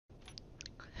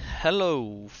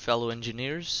Hello, fellow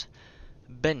engineers.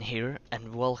 Ben here,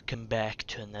 and welcome back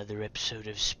to another episode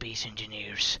of Space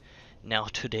Engineers. Now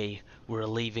today, we're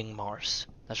leaving Mars.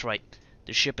 That's right,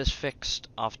 the ship is fixed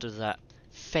after that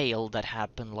fail that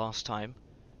happened last time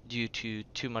due to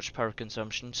too much power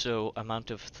consumption, so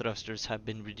amount of thrusters have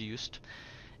been reduced.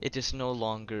 It is no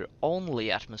longer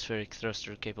only atmospheric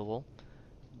thruster capable,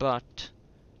 but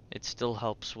it still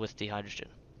helps with the hydrogen.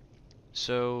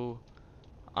 So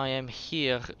I am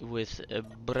here with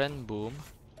Brenboom.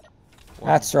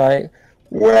 That's right.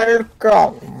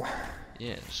 Welcome.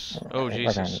 Yes. Oh Right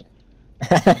Jesus.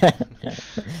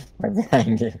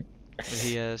 behind you.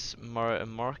 He has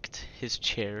marked his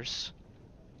chairs.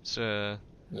 So,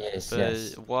 Yes, but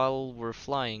yes. while we're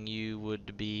flying, you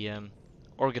would be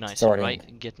organizing, Sorting.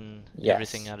 right? Getting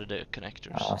everything Yes. out of the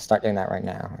connectors. I'll start doing that right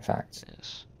now, in fact.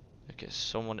 Yes. Okay.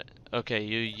 Someone. Okay.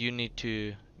 You need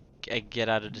to get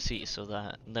out of the sea so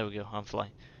that there we go. I'm flying.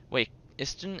 Wait.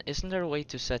 Isn't there a way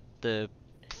to set the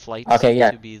flight Okay, seat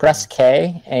yeah. to be Press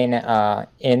K and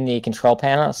in the control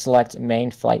panel, select main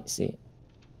flight seat.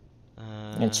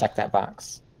 And check that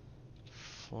box.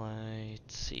 Flight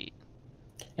seat.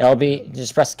 It'll be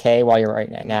just press K while you're right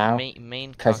now.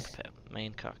 Main cockpit.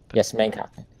 Main cockpit. Yes, main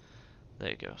cockpit. There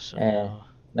you go. So and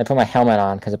now I put my helmet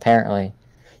on because apparently,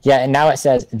 yeah. And now it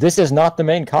says this is not the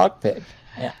main cockpit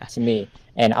to me,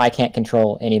 and I can't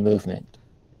control any movement.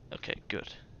 Okay,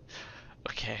 good.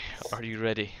 Okay, are you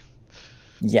ready?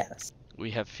 Yes.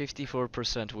 We have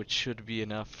 54%, which should be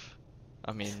enough.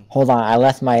 I mean, Hold on, I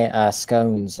left my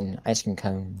scones and ice cream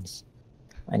cones.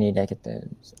 I need to get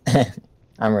those.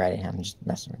 I'm ready. I'm just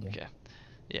messing with you. okay.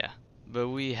 Yeah. But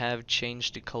we have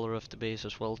changed the color of the base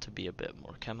as well to be a bit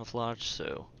more camouflage,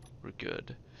 so we're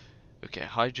good. Okay,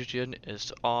 hydrogen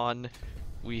is on.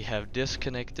 We have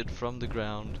disconnected from the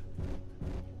ground.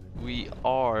 We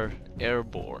are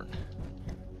airborne.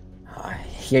 I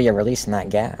hear you're releasing that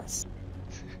gas.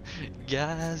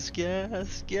 Gas,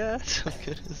 gas, gas. I'm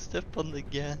gonna step on the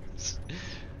gas.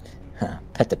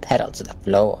 Put the pedal to the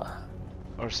floor.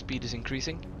 Our speed is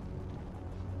increasing.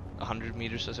 100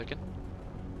 meters a second.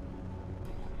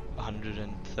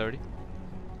 130.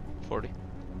 40.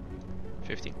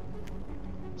 50.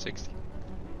 60.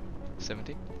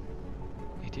 70.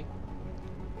 80.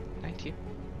 90.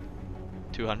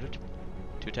 200.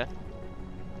 210.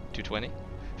 220.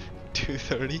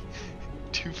 230.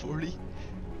 240.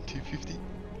 250.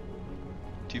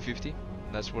 250.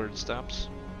 That's where it stops.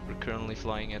 We're currently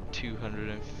flying at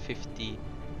 250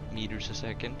 meters a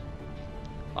second.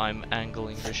 I'm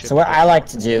angling the ship. So what I like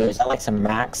to do is I like to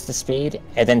max the speed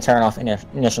and then turn off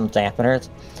initial dampeners.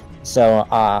 So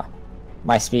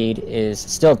my speed is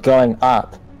still going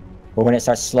up, but when it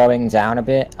starts slowing down a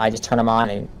bit, I just turn them on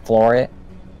and floor it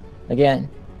again.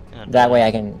 And that way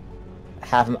I can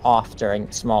have them off during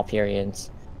small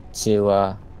periods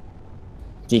to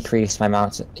decrease my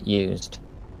amounts used.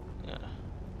 Yeah.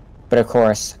 But of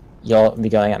course, you'll be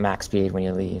going at max speed when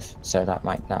you leave, so that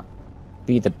might not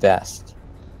be the best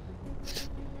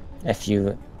if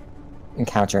you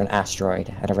encounter an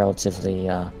asteroid at a relatively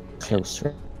close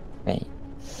range.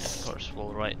 Of course, well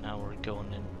right now we're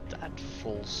going in at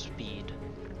full speed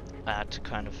at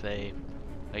kind of a,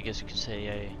 I guess you could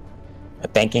say a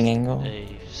banking angle? A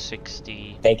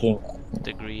 60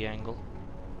 degree angle.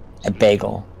 A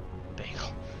bagel. Bagel.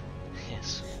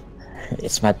 Yes.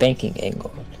 It's my banking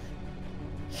angle.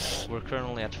 We're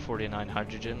currently at 49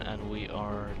 hydrogen and we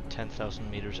are 10,000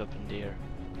 meters up in the air.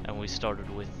 And we started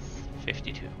with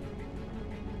 52.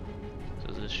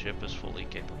 So this ship is fully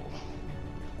capable.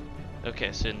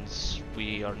 Okay, since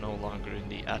we are no longer in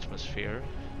the atmosphere,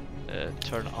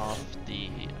 turn off the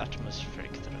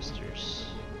atmospheric thrusters.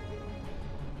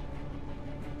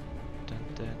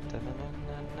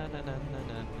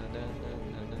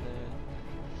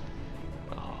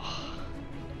 Oh.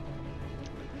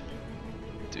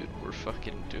 Dude, we're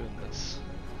fucking doing this.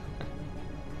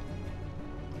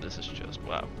 This is just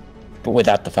wow. But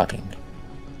without the fucking.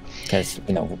 Because,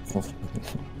 you know,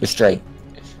 we're straight.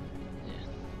 Yeah.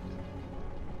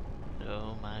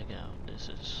 Oh my god, this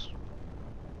is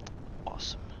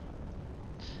awesome.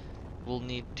 We'll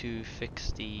need to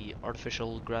fix the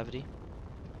artificial gravity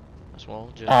as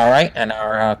well. Alright, and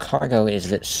our cargo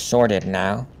is sorted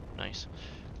now. Nice.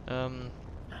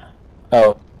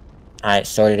 Oh, I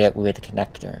sorted it with the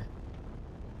connector.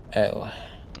 Oh.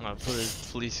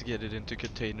 Please get it into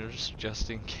containers,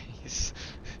 just in case.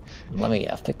 Let me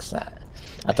fix that.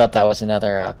 I thought that was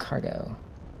another cargo.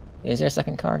 Is there a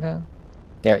second cargo?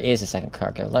 There is a second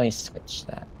cargo. Let me switch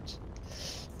that.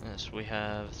 Yes, we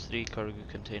have 3 cargo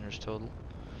containers total.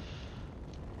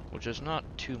 Which is not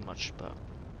too much, but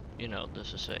You know,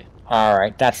 this is a...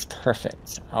 Alright, that's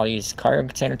perfect. I'll use cargo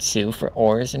container 2 for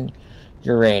ores and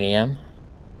uranium.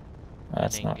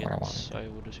 That's not what I ingots, wanted. I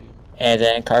would assume. And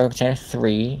then cargo container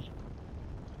 3.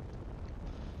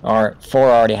 Or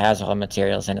 4 already has all the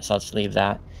materials in it, so let's leave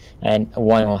that. And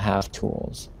 1 will have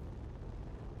tools.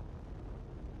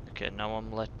 Okay, now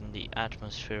I'm letting the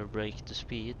atmosphere break the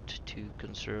speed to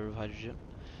conserve hydrogen.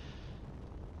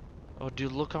 Oh,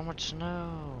 dude, look how much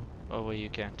snow! Oh, wait, you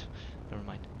can't. Never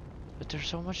mind. But there's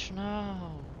so much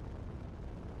snow!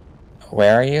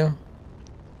 Where are you?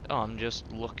 Oh, I'm just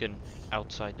looking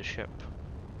outside the ship.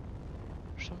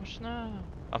 There's so much snow!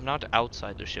 I'm not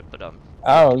outside the ship, but I'm...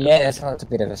 Oh, yeah, it's a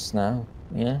bit of a snow.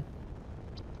 Yeah.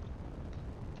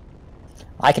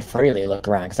 I could freely look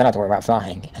around, because I don't have to worry about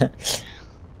flying.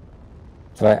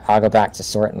 But I'll go back to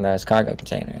sorting those cargo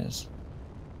containers.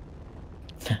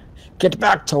 Get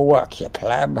back to work, you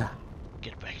pleb.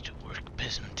 Get back to work,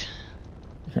 peasant.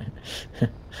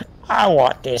 I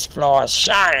want these floors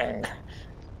shining.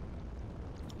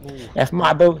 Ooh. If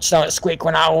my boots don't squeak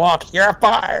when I walk, you're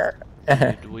fired.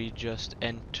 Dude, we just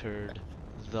entered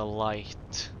the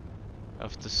light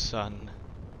of the sun.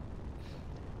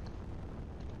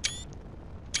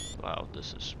 Wow,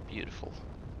 this is beautiful.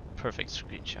 Perfect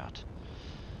screenshot.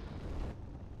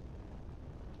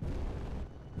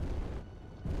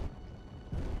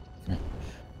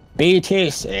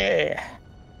 BTC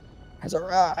has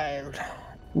arrived.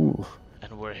 Ooh,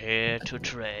 And we're here to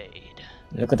trade.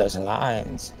 look at those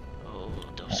lines. Oh,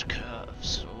 those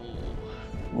curves.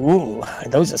 Oh. Ooh,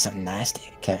 those are some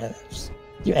nasty curves.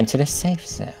 You entered a safe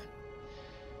zone.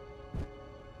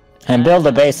 And build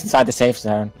a base inside the safe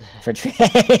zone for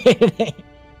trading.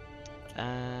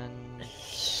 And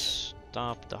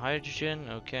stop the hydrogen,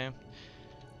 okay.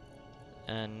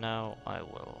 And now I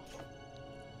will.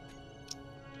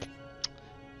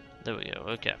 There we go,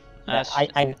 okay.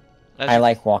 I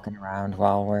like walking around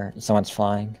while someone's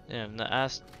flying. Yeah,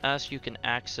 as you can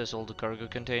access all the cargo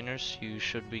containers, you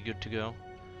should be good to go.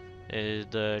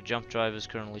 The jump drive is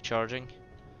currently charging.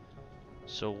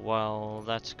 So while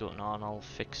that's going on, I'll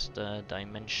fix the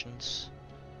dimensions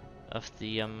of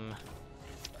the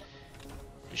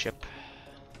ship.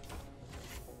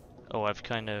 Oh, I've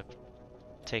kind of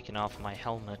taken off my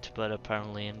helmet, but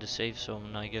apparently in the safe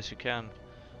zone, I guess you can.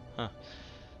 Huh.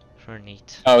 Very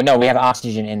neat. Oh no, we have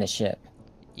oxygen in the ship.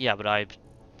 Yeah, but I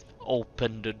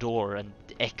opened the door and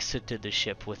exited the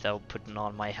ship without putting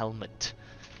on my helmet.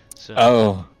 So,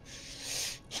 Oh.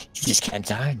 You just can't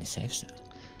die in the safe zone.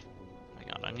 my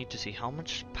god, I need to see how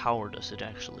much power does it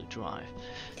actually drive.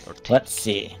 Or Let's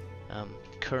see.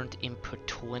 Current input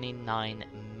 29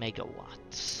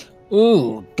 megawatts.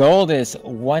 Ooh, gold is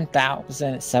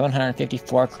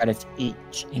 1,754 credits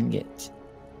each ingot.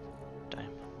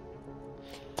 Damn.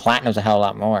 Platinum's a hell of a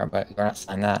lot more, but we're not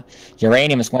selling that.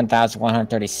 Uranium is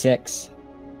 1,136.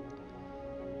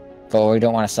 But we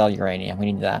don't want to sell uranium.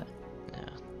 We need that. Yeah.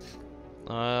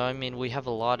 I mean, we have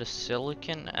a lot of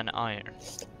silicon and iron.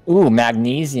 Ooh,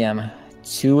 magnesium,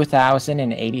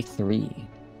 2,083.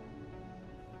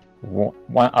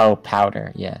 Oh,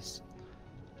 powder, yes.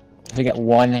 We get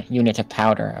 1 unit of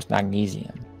powder of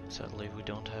magnesium. Sadly, we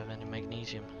don't have any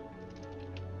magnesium.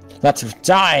 Let's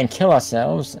die and kill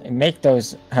ourselves and make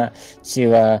those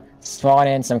to spawn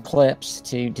in some clips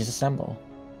to disassemble.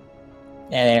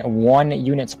 And 1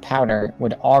 unit's powder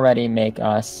would already make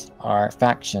us our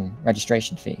faction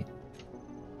registration fee.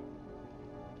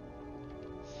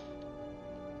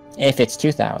 If it's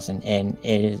 2,000 and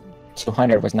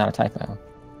 200 was not a typo.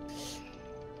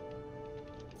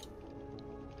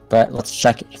 But let's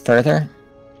check it further.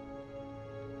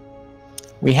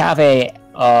 We have a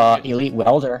elite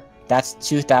welder. That's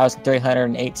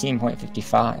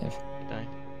 2,318.55. Okay.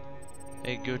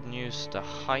 Hey, good news. The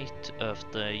height of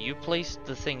the... You placed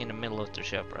the thing in the middle of the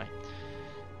ship, right?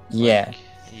 Yeah. Like,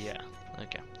 yeah.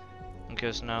 Okay.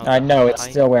 Because now... No, it's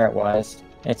still where it was.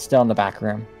 It's still in the back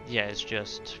room. Yeah, it's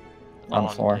just... On the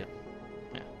floor.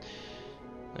 Yeah.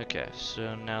 Okay,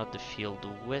 so now the field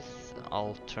width,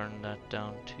 I'll turn that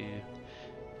down to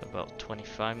about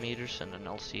 25 meters, and then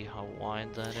I'll see how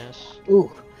wide that is.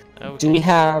 Ooh. Okay. Do we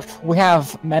have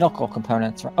medical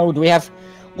components? Oh, we have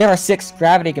our 6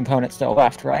 gravity components still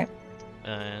left, right?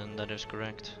 And that is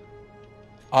correct.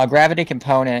 Gravity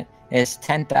component is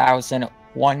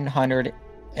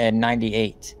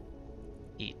 10,198.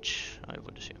 Each, I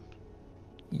would assume.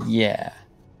 Yeah.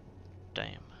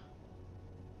 Damn.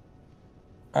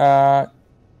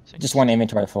 Just 1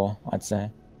 inventory full, I'd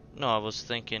say. No, I was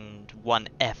thinking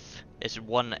 1F. Is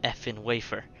 1F in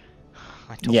wafer?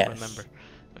 I don't Yes. remember.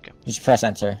 Okay. Just press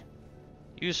enter.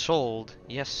 You sold.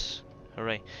 Yes.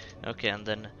 Hooray. Okay, and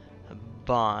then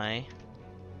buy.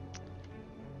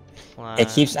 It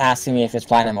keeps asking me if it's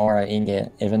platinum or an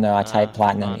ingot, even though I type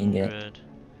platinum ingot. 100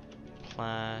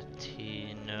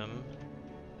 platinum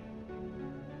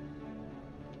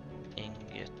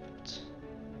ingot.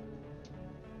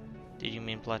 Did you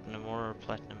mean platinum ore or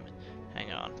platinum?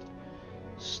 Hang on.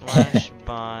 Slash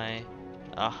buy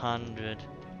 100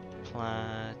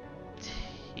 platinum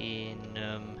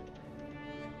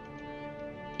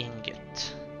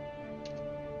ingot.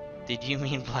 Did you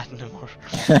mean platinum ore?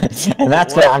 And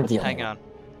that's what I'm dealing Hang with. on.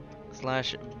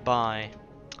 Slash buy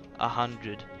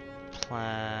 100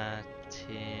 platinum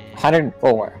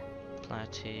 104.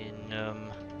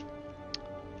 platinum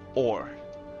ore.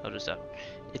 How does that?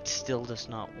 It still does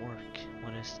not work.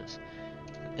 What is this?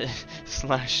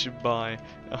 Slash buy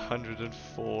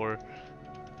 104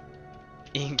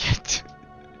 ingot.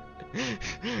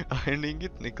 Iron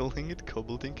ingot, nickel ingot,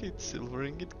 cobalt ingot, silver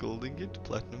ingot, gold ingot,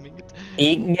 platinum ingot.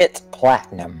 Ingot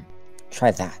platinum.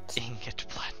 Try that. Ingot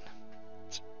platinum.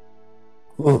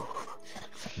 Ooh.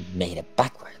 Made it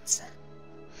backwards.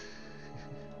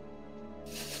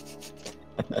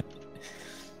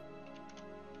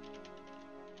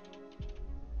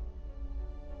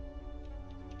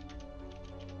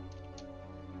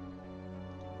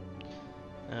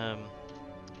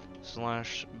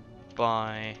 Slash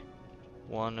buy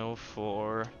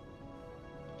 104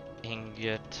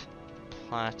 ingot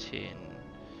platinum.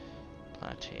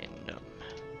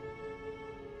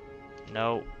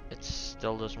 No, it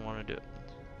still doesn't want to do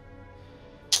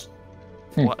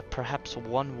it. What? Perhaps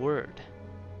one word.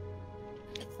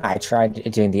 I tried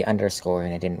doing the underscore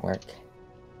and it didn't work.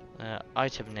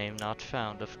 Item name not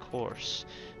found. Of course,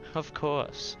 of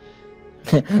course.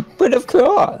 But of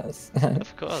course.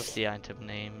 Of course, the item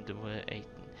name.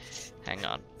 Hang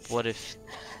on. What if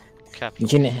capital? You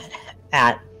can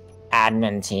add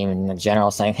admin team in the general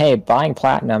saying, "Hey, buying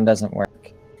platinum doesn't work."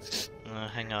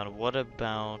 Hang on. What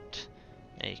about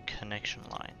a connection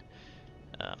line?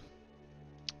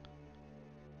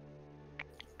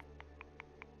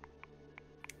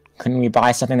 Couldn't we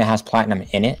buy something that has platinum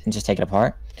in it and just take it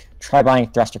apart? Try buying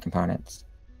thruster components.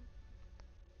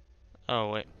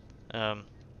 Oh wait.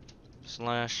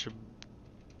 Slash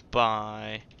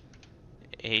buy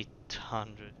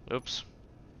 800. Oops.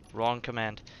 Wrong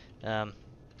command.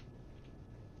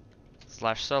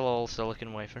 Slash sell all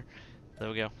silicon wafer. There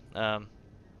we go.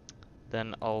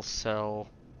 Then I'll sell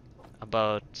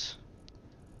about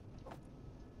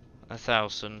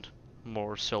 1,000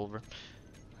 more silver,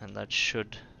 and that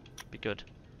should be good.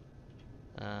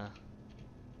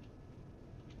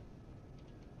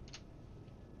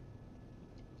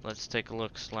 Let's take a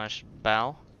look. Slash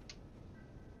bow.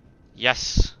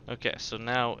 Yes. Okay. So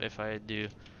now if I do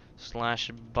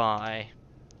slash buy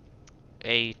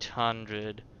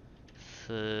 800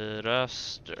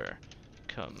 thruster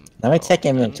components. Let me take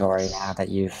inventory now that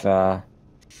you've Aha.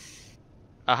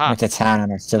 went to town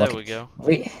on our silicon. There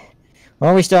we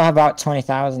go. We still have about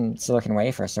 20,000 silicon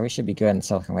wafers, so we should be good in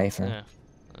silicon wafer.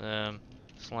 Yeah.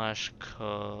 Slash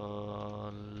collect.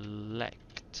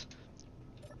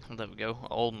 There we go.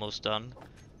 Almost done.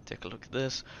 Take a look at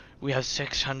this. We have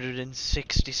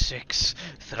 666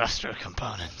 thruster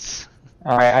components.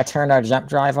 Alright, I turned our jump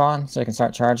drive on so it can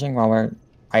start charging while we're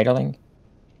idling.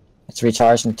 It's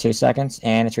recharged in 2 seconds,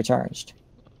 and it's recharged.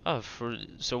 Oh,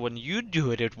 so when you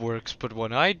do it, it works, but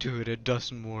when I do it, it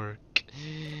doesn't work.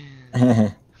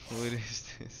 What is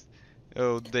this?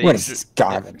 Oh, what is this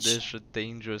garbage? There's a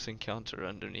dangerous encounter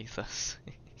underneath us.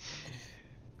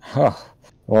 Oh,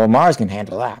 well, Mars can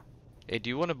handle that. Hey, do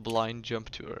you want to blind jump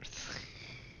to Earth?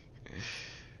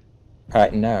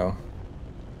 No.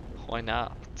 Why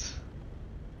not?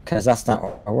 Because that's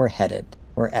not where we're headed.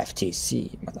 We're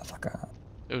FTC, motherfucker.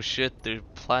 Oh shit, the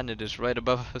planet is right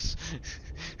above us.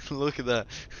 Look at that.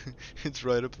 It's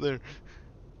right up there.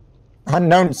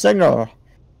 Unknown signal.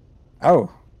 Oh.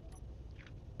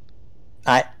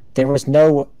 There was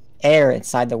no air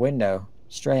inside the window.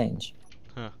 Strange.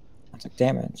 Huh. I took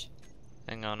damage.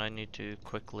 Hang on, I need to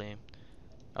quickly...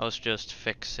 I was just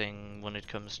fixing when it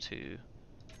comes to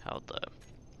how the...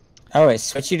 Oh, it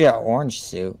switched you to an orange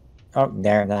suit. Oh,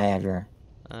 there I have your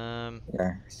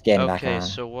skin back on. Okay,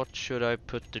 so what should I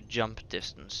put the jump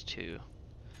distance to?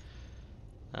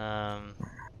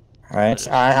 Alright,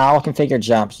 I'll configure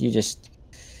jumps. You just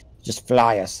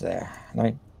fly us there. Let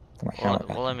me put my helmet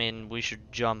back well, I on. mean, we should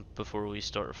jump before we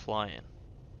start flying.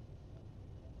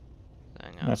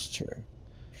 Hang on. That's true.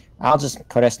 I'll just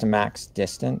put us to max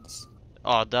distance.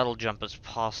 Oh, that'll jump us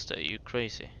past it. You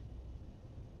crazy?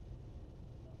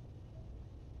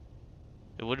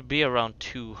 It would be around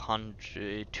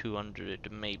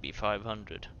 200, maybe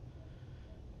 500.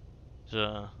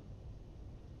 So,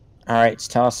 Alright,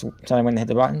 tell me when to hit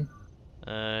the button.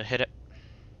 Hit it.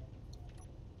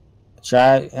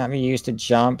 Try having used to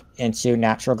jump into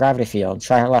natural gravity field.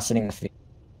 Try lessening the field.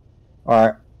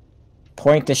 Or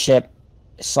point the ship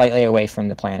slightly away from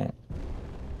the planet.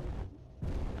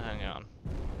 Hang on.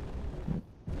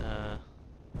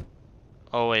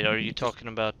 Oh wait, are you talking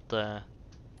about the...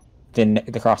 The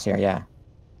crosshair, yeah.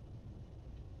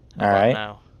 How about Alright.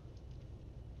 now?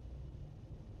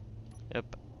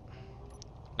 Yep.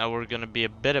 Now we're gonna be a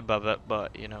bit above it,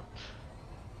 but you know,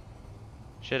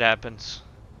 shit happens.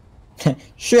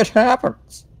 Shit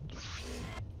happens!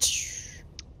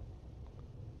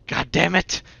 God damn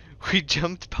it! We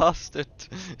jumped past it.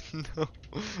 No,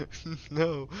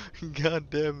 no, god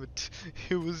damn it!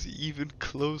 It was even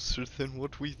closer than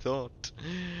what we thought.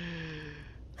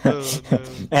 Oh no!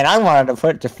 And I wanted to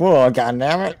put it to full,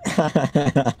 goddammit.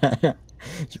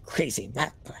 You crazy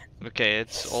map plan. Okay,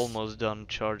 it's almost done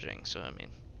charging, so I mean,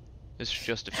 it's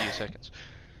just a few seconds.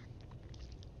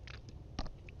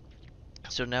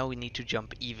 So now we need to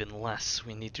jump even less.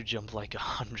 We need to jump like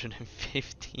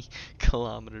 150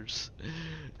 kilometers.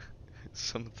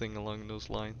 Something along those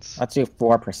lines. Let's do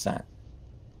 4%.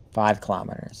 5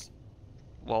 kilometers.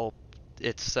 Well,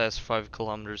 it says 5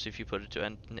 kilometers if you put it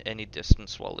to any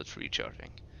distance while it's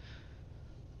recharging.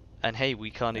 And hey,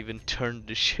 we can't even turn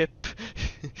the ship.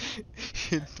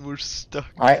 We're stuck.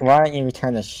 Alright, why don't you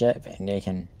return the ship and they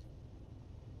can...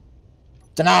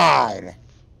 Denied!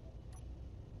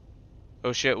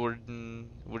 Oh shit, we're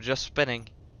just spinning.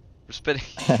 We're spinning.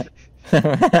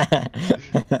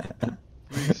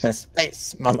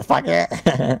 Space,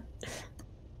 motherfucker!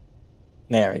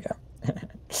 There we go.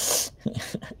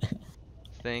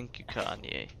 Thank you,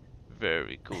 Kanye.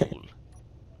 Very cool.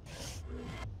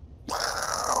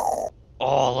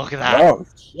 Oh, look at that! Oh,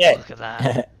 shit! Look at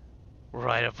that.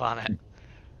 Right up on it.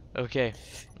 Okay.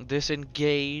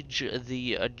 Disengage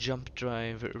the jump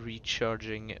drive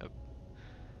recharging.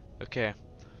 Okay.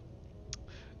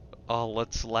 Oh,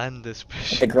 let's land this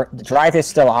bitch. The drive is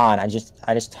still on. I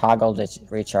just toggled its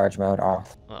recharge mode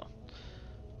off. Oh.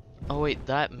 Oh wait,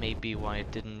 that may be why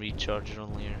it didn't recharge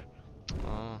earlier.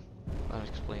 Oh, that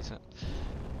explains it.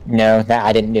 No,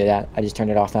 I didn't do that. I just turned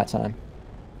it off that time.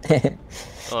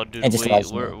 Oh, dude,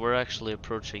 we're actually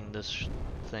approaching this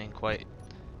thing quite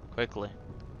quickly.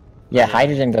 Yeah,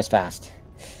 hydrogen goes fast.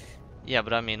 Yeah,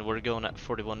 but I mean, we're going at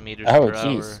 41 meters Oh, per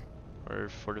jeez. hour. Or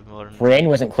 41. Rain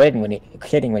wasn't kidding when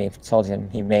he told him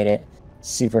he made it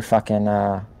super fucking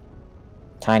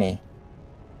tiny.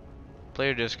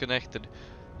 Player disconnected.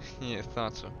 Yeah,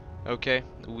 thought so. Okay,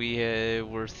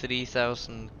 we're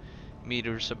 3,000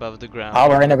 meters above the ground. Oh,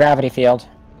 we're in the gravity field.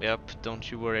 Yep,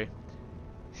 don't you worry.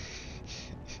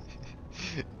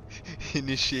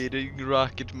 Initiating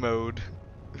rocket mode.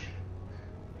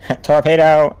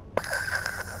 Torpedo.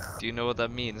 Do you know what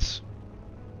that means?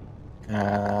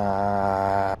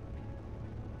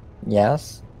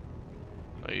 Yes.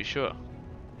 Are you sure?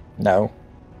 No.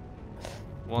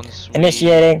 Once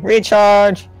Initiating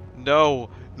recharge. No,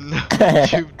 no,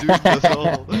 you've doomed us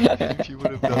all. If you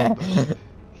would have done that.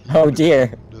 Oh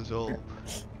dear. Doomed us all.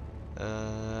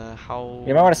 How?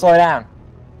 You might want to slow down.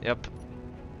 Yep.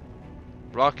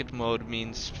 Rocket mode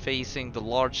means facing the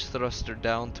large thruster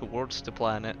down towards the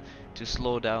planet to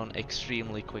slow down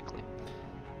extremely quickly.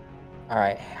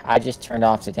 Alright, I just turned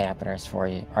off the dampeners for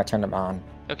you. Or turned them on.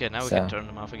 Okay, now we can turn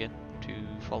them off again to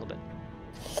fall a bit.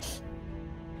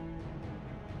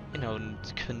 You know, and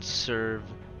conserve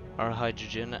our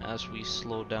hydrogen as we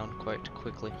slow down quite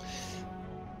quickly.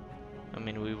 I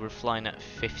mean, we were flying at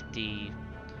 50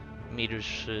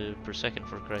 meters per second,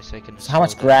 for Christ's sake. So how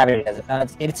much gravity does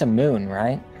it? It's a moon,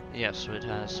 right? Yeah, so it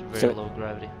has very low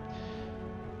gravity.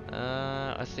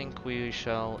 I think we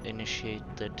shall initiate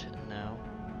it now.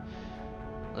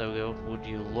 There we go. Would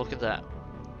you look at that?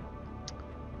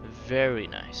 Very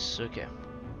nice. Okay.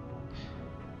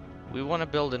 We want to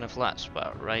build in a flat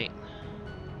spot, right?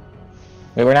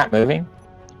 Wait, we're not moving?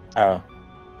 Oh.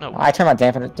 No. I turned my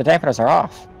dampeners. The dampeners are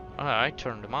off. I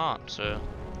turned them on, so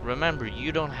remember,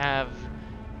 you don't have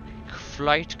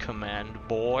flight command,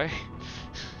 boy.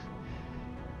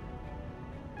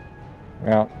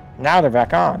 Well, now they're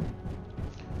back on.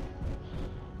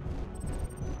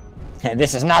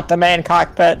 This is not the main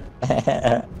cockpit.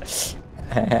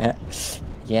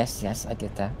 Yes, I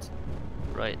get that.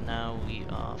 Right now we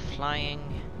are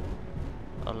flying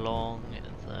along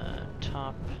the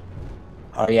top.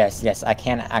 Oh yes, I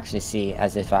can actually see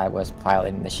as if I was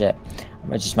piloting the ship.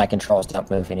 But just my controls don't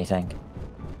move anything.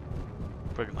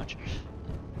 Pretty much.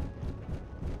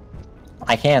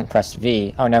 I can press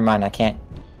V. Oh, never mind. I can't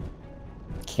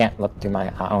look through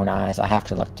my own eyes. I have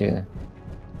to look through.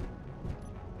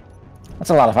 That's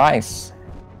a lot of ice.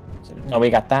 Nobody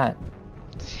got that.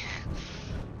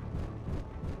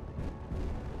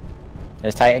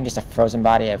 Is Titan just a frozen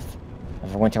body of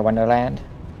Winter Wonderland?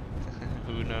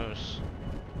 Who knows?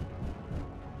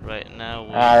 Right now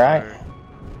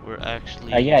we're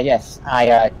actually. Yeah, yes.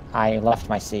 I left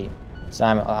my seat, so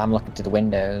I'm looking to the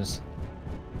windows.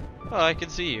 Oh, I can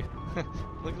see you.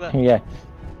 Look at that. Yeah.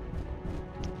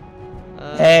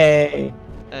 Hey.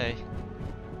 Hey.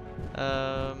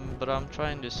 But I'm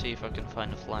trying to see if I can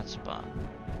find a flat spot.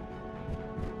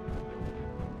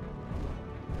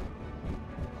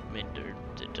 I mean,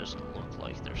 it doesn't look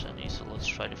like there's any, so let's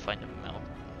try to find a mountain.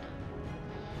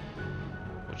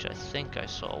 Which I think I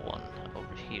saw one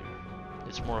over here.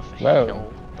 It's more of a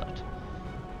hill, but...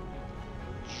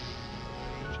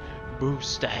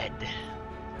 Boost ahead.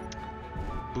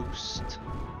 Boost.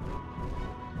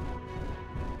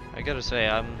 I gotta say,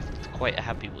 I'm quite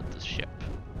happy with this ship.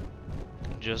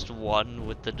 Just one,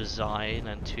 with the design,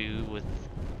 and two, with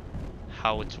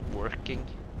how it's working.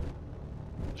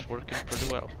 It's working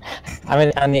pretty well.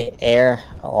 I'm on the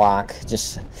airlock,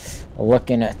 just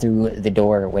looking through the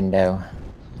door window.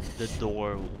 The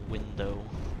door window.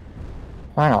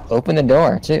 Why not open the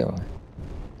door too?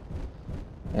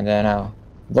 And then I'll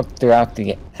look throughout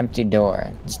the empty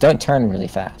door. Just don't turn really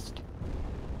fast.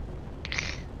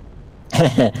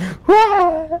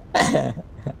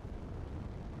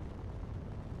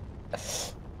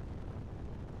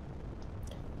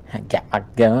 I got my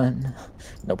gun.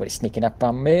 Nobody's sneaking up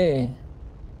on me.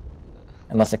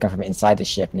 Unless they come from inside the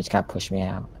ship and just kind of push me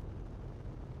out.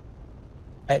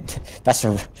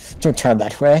 Don't turn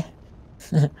that way.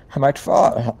 I might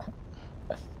fall.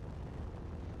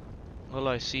 Well,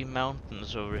 I see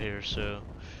mountains over here, so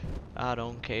I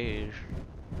don't care.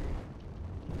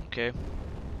 Okay.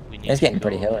 We need It's to getting go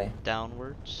pretty hilly.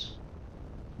 downwards.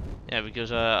 Yeah,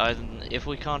 because if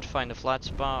we can't find a flat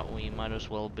spot, we might as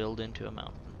well build into a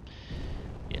mountain.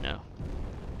 You know.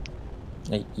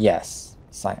 Yes.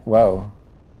 Whoa.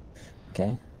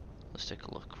 Okay. Let's take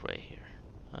a look right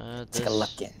here. Take a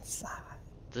look inside.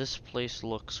 This place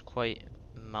looks quite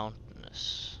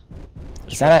mountainous.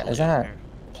 Is that a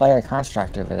player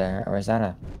construct over there, or is that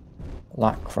a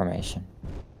lock formation?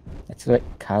 It's a bit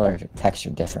colored,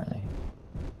 textured differently.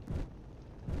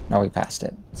 No, we passed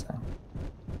it, so.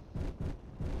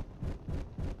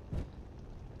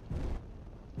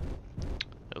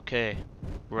 Okay,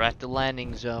 we're at the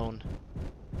landing zone.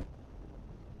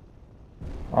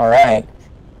 Alright.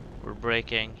 We're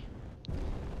braking.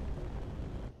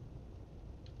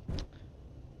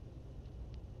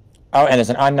 Oh, and there's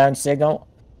an unknown signal.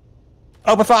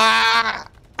 Open fire!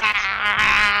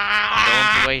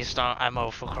 Don't waste our ammo,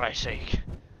 for Christ's sake.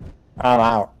 I'm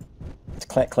out. It's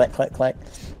click, click, click, click.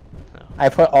 No. I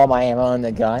put all my ammo in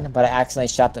the gun, but I accidentally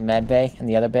shot the med bay in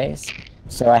the other base,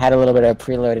 so I had a little bit of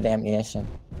preloaded ammunition.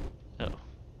 Oh.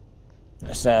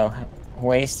 So,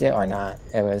 waste it or not,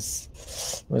 it was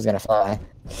gonna fly.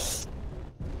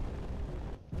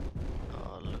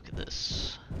 Oh, look at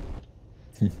this.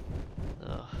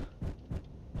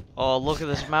 Oh, look at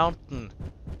this mountain.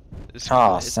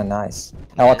 So nice.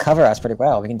 That will cover us pretty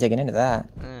well. We can dig into that.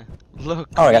 Look.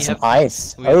 Oh, I got some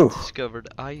ice. We have discovered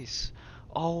ice.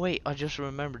 Oh wait, I just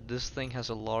remembered this thing has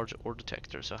a large ore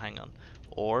detector. So hang on,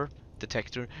 ore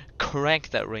detector.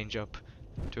 Crank that range up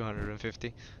to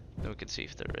 150. Then we can see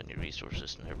if there are any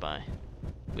resources nearby.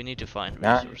 We need to find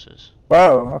resources.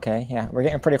 Whoa. Okay. Yeah, we're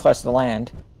getting pretty close to the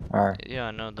land. Or yeah,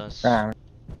 I know that's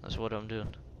what I'm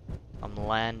doing. I'm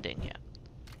landing. Yeah.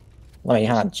 Let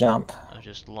me jump. I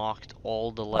just locked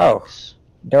all the legs.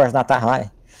 Oh, door's not that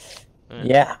high.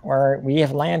 Yeah, we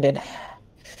have landed.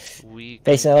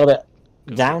 Facing a little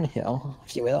bit downhill,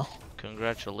 if you will.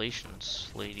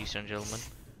 Congratulations, ladies and gentlemen.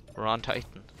 We're on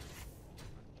Titan.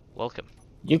 Welcome.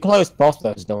 You closed both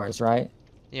those doors, right?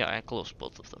 Yeah, I closed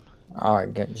both of them.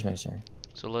 Alright, good. Just make sure.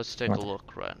 So let's take a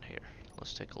look around here.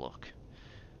 Let's take a look.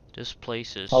 This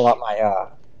place is... Pull up my,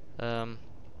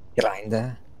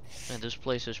 grinder. And this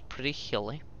place is pretty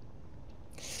hilly.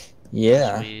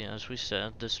 Yeah. As we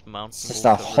said, this mountain... It's just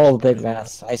a whole big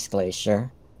vast ice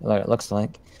glacier. What it looks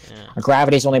like. Yeah. Our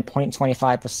gravity's only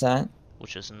 0.25%.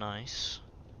 Which is nice.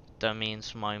 That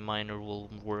means my miner will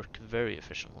work very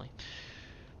efficiently.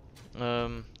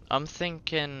 I'm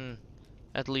thinking...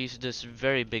 At least this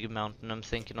very big mountain, I'm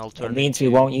thinking alternative. It means we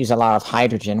won't use a lot of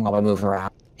hydrogen while we move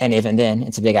around. And even then,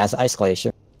 it's a big ass ice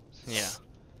glacier. Yeah.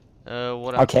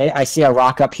 Okay, I see a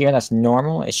rock up here that's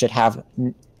normal. It should have...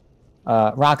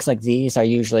 rocks like these are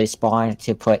usually spawned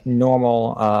to put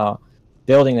normal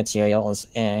building materials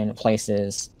in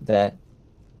places that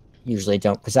usually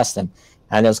don't possess them.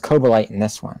 And there's cobalite in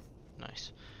this one.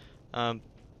 Nice.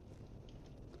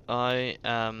 I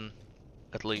am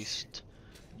at least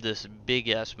this big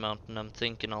ass mountain. I'm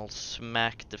thinking I'll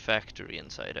smack the factory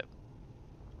inside it.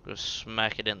 Just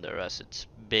smack it in there as it's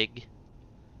big,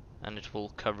 and it will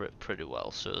cover it pretty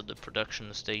well. So the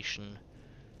production station,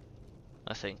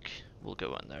 I think, will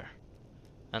go in there.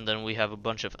 And then we have a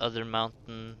bunch of other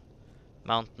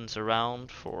mountains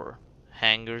around for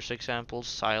hangars, examples,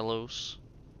 silos,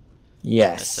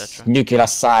 Yes, etc. nuclear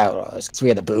silos, 'cause we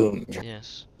had the boom.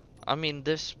 Yes. I mean,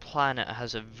 this planet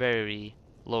has a very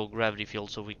low gravity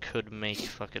field, so we could make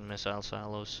fucking missile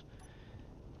silos.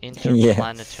 Yeah.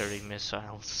 Interplanetary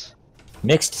missiles.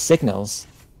 Mixed signals.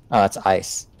 Oh, it's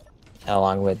ice.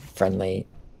 Along with friendly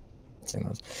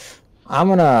signals. I'm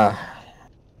gonna...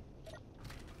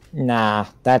 Nah,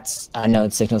 that's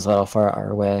unknown signals a little far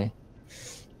our way.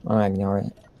 I'm gonna ignore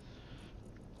it.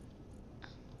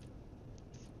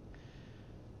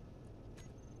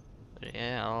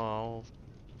 Yeah, I'll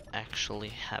actually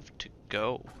have to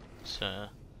go. So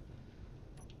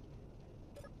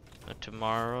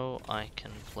tomorrow I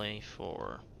can play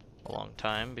for a long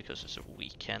time because it's a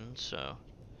weekend, so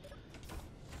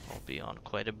I'll be on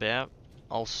quite a bit.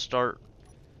 I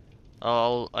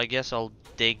guess I'll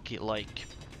dig, like,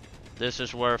 this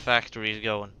is where a factory is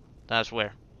going. That's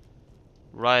where.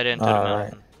 Right into the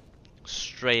mountain.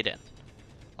 Straight in.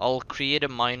 I'll create a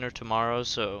miner tomorrow,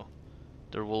 so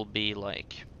there will be,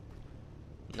 like,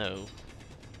 no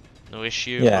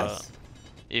issue. Yes. But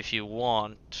if you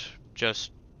want,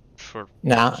 just for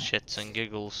Now, shits and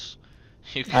giggles,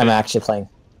 you could. I'm actually playing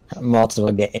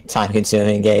multiple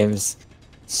time-consuming games.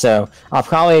 So, I'll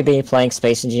probably be playing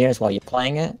Space Engineers while you're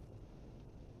playing it.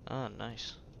 Oh,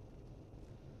 nice.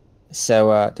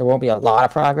 So, there won't be a lot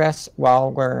of progress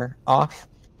while we're off.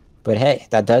 But hey,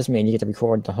 that does mean you get to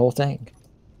record the whole thing.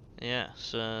 Yeah,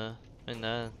 so,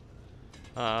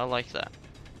 I like that.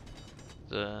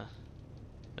 But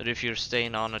if you're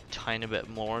staying on a tiny bit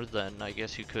more, then I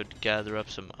guess you could gather up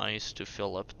some ice to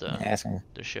fill up the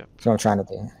ship. That's what I'm trying to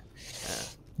do.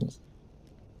 Yeah.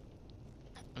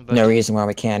 But no reason why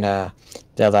we can't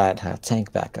build that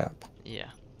tank back up. Yeah.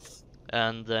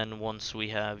 And then once we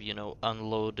have,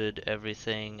 unloaded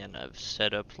everything and I've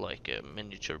set up like a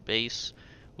miniature base,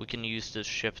 we can use this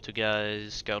ship to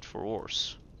scout for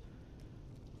ores.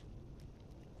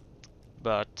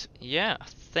 But yeah,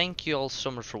 thank you all so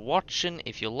much for watching.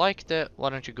 If you liked it, why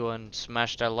don't you go and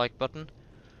smash that like button?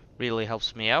 Really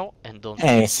helps me out, and don't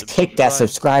forget to kick that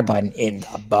subscribe button in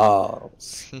the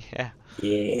balls. Yeah.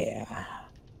 Yeah.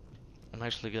 I'm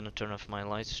actually gonna turn off my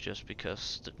lights just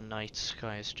because the night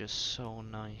sky is just so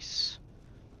nice.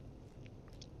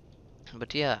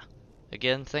 But yeah,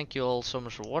 again, thank you all so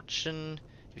much for watching.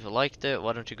 If you liked it,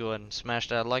 why don't you go ahead and smash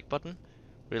that like button?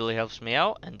 Really helps me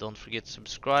out, and don't forget to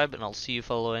subscribe, and I'll see you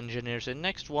fellow engineers in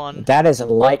next one. That is a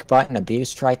like button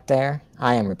abuse right there.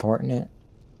 I am reporting it.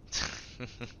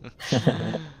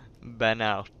 Ben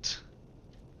out.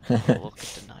 Oh, look at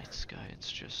the night sky, it's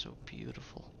just so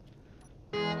beautiful.